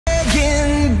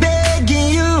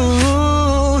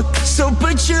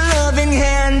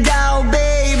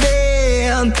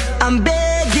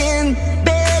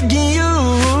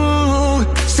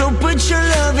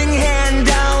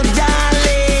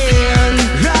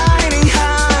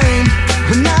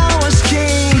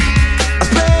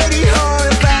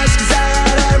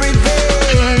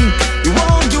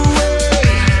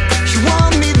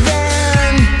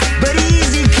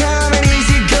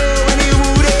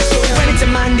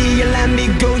let me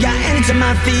go. Yeah, anytime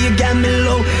I feel you got me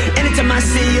low. Anytime I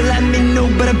see you, let me know.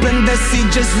 But I plant the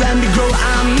seed, just let me grow.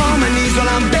 I'm on my knees while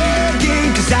I'm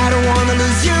begging, cause I don't wanna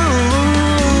lose you.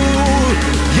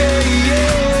 Yeah, yeah.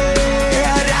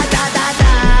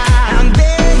 I'm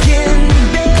begging,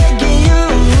 begging you.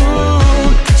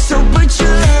 So put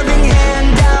your loving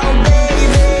hand out,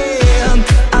 baby.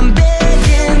 I'm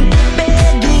begging,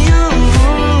 begging you.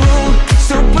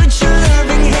 So put your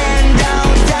loving hand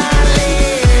out,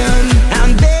 darling.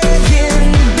 I'm begging,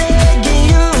 begging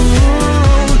you.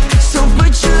 So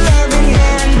put your loving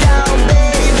hand out,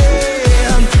 baby.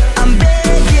 I'm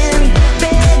begging,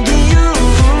 begging you.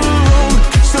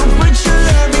 So put your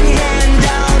loving hand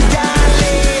out,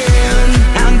 darling.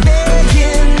 I'm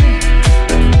begging.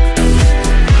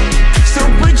 So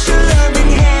put your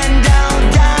loving hand out,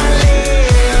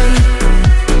 darling.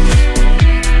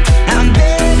 I'm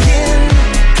begging.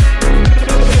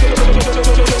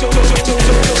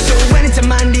 So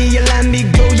anytime I need you, let me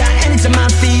go. Yeah, anytime I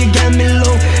feel you got me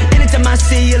low. Anytime I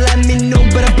see you, let me know.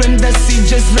 But I plant the seed,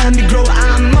 just let me grow.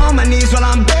 I'm on my knees while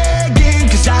I'm begging,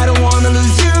 cause I don't wanna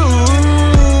lose you.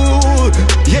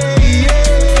 Yeah,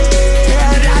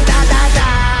 yeah. Da, da, da, da.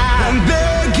 I'm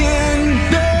begging,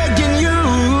 begging you.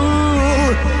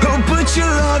 Oh, put your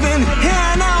loving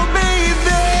hand out,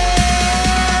 baby.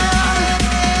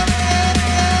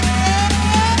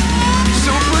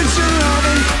 So put your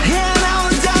loving hand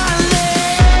out, darling.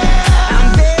 I'm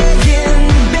begging,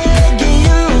 begging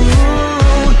you.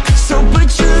 So put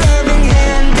your loving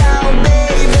hand out,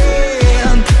 baby.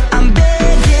 I'm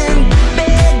begging,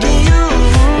 begging you.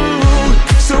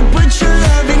 So put your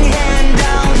loving hand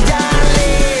out,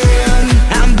 darling.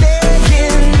 I'm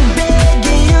begging,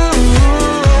 begging you.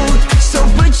 So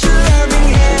put your loving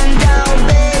hand out,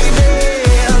 baby.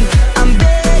 I'm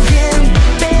begging,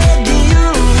 begging you.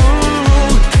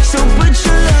 So put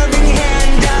your loving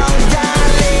hand out,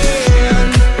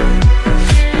 darling.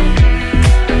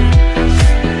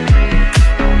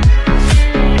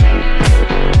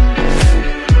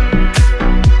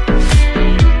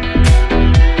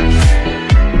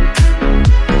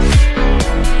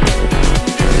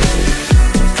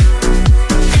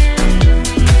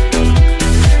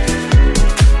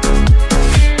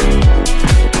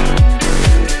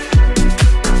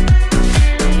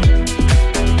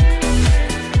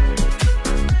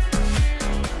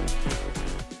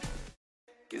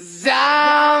 Cause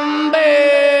I'm begging.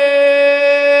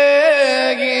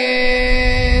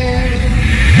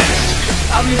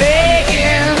 I'm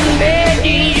begging,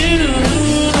 begging you.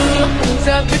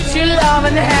 So put your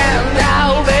loving hand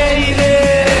out, baby.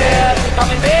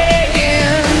 I'm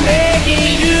begging,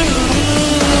 begging you.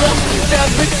 So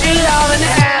put your loving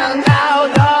hand out,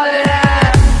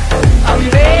 darling. I'm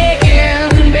begging,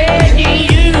 begging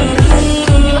you.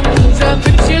 So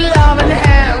put your loving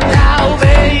hand out,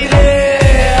 baby.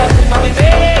 I'm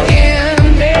begging,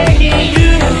 begging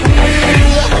you.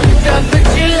 So put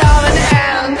your loving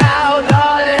hand out,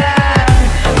 darling.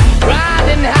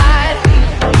 Riding high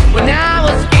when I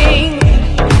was king.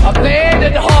 I played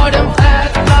it hard and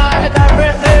fast, but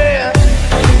everything.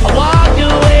 I walked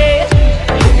away.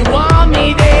 You want me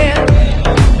there,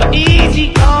 but easy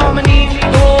come and easy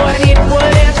go, and it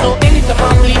wouldn't. So anytime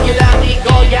I feel you let me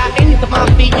go. Yeah, anytime I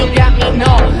feel you let me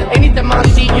know. Anytime I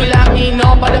see you let me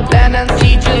know. But the plan and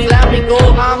see just let me go.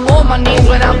 I'm on my knees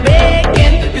when I'm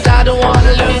begging, cause I don't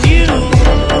wanna lose you.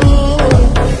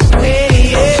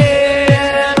 Hey,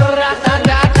 yeah.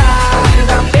 Ra-da-da-da. Cause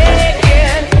I'm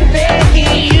begging,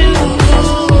 begging you.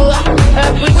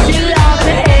 Put your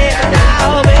loving hand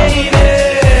out, baby.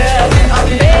 I'm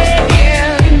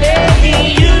begging, begging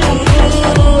you.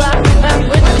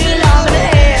 Put your loving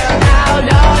hand out,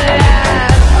 darling.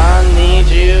 I need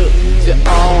you to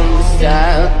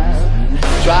understand.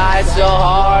 Try so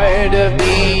hard to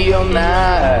be your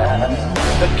man,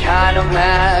 the kind of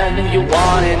man you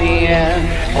want in the end.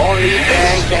 Only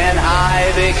then can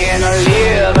I begin to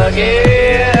live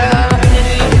again.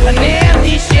 An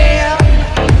empty shell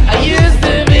I used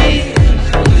to be,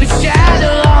 the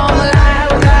shadow of my life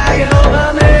was hanging over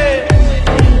me.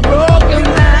 Broken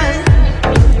man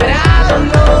that I don't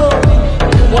know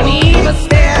won't even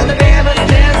stand, the never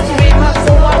stands to me. My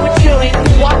soul, why we're chewing,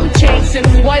 why we're chasing,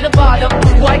 why the bottom,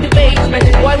 why the basement,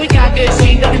 why we got good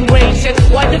shit that embraces,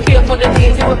 why the feel for the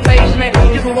things in replacement.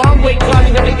 Just a one way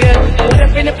climbing really good. What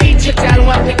if in the feature tell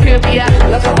what they could be at?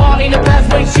 Like a heart in a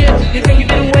fast way shit. You think you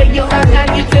didn't wait your hand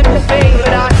and you took the fame,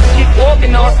 but I keep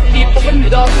walking on, keep opening the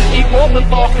door, keep open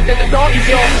for, cause then the door is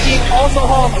yours. Keep also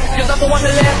home, cause I'm the one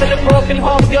that left in a broken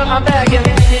home. Girl, I'm begging.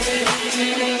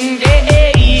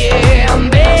 Yeah, yeah, I'm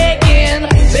begging,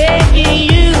 begging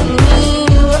you.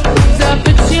 So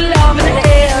put your love in the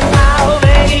hand.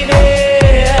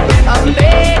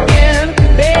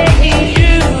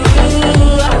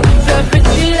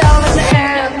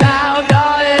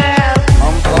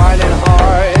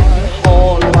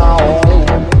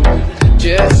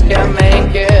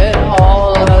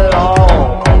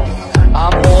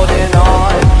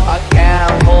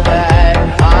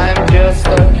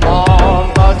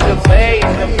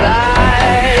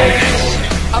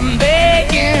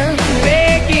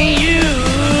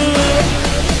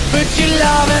 put your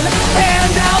loving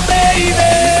hand out, baby.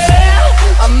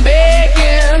 I'm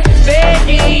begging,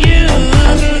 begging you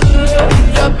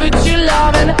to put your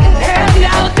loving hand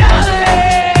out,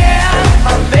 darling.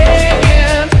 I'm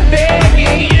begging,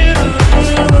 begging you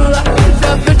to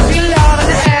put your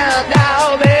loving hand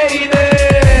out, baby.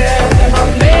 I'm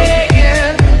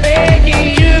begging, begging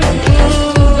you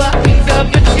to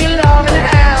put your loving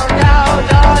hand out,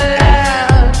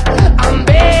 darling. I'm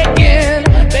begging,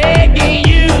 begging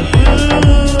you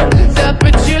to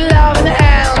put your loving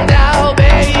hand out,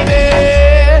 baby.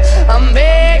 I'm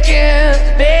begging,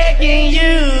 begging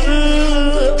you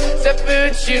to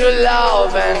put your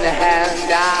loving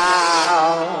hand out.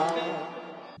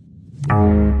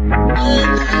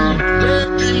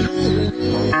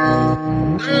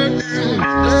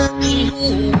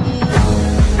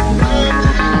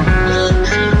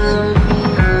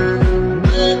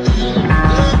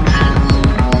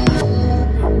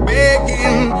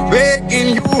 Begging, begging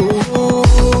you,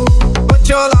 put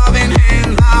your loving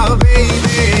hands out,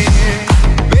 baby.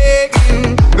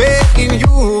 Begging, begging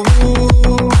you,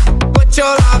 put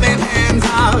your loving hands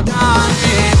out, darling.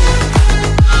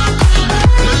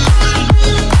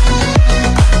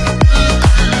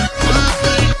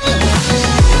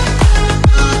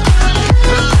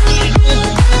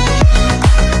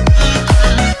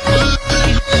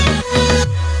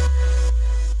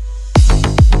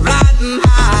 Riding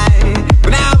high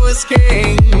when I was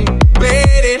king,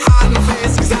 played it hard and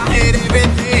fast 'cause I had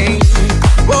everything.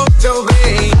 Walked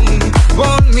away,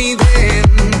 want me then,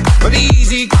 but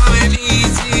easy coming,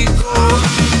 easy going.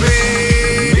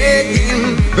 Begging,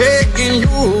 begging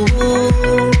you,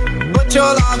 put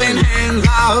your loving hands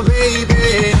out,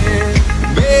 baby.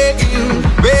 Begging,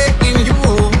 begging you,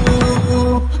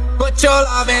 put your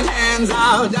loving hands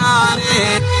out,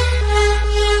 darling.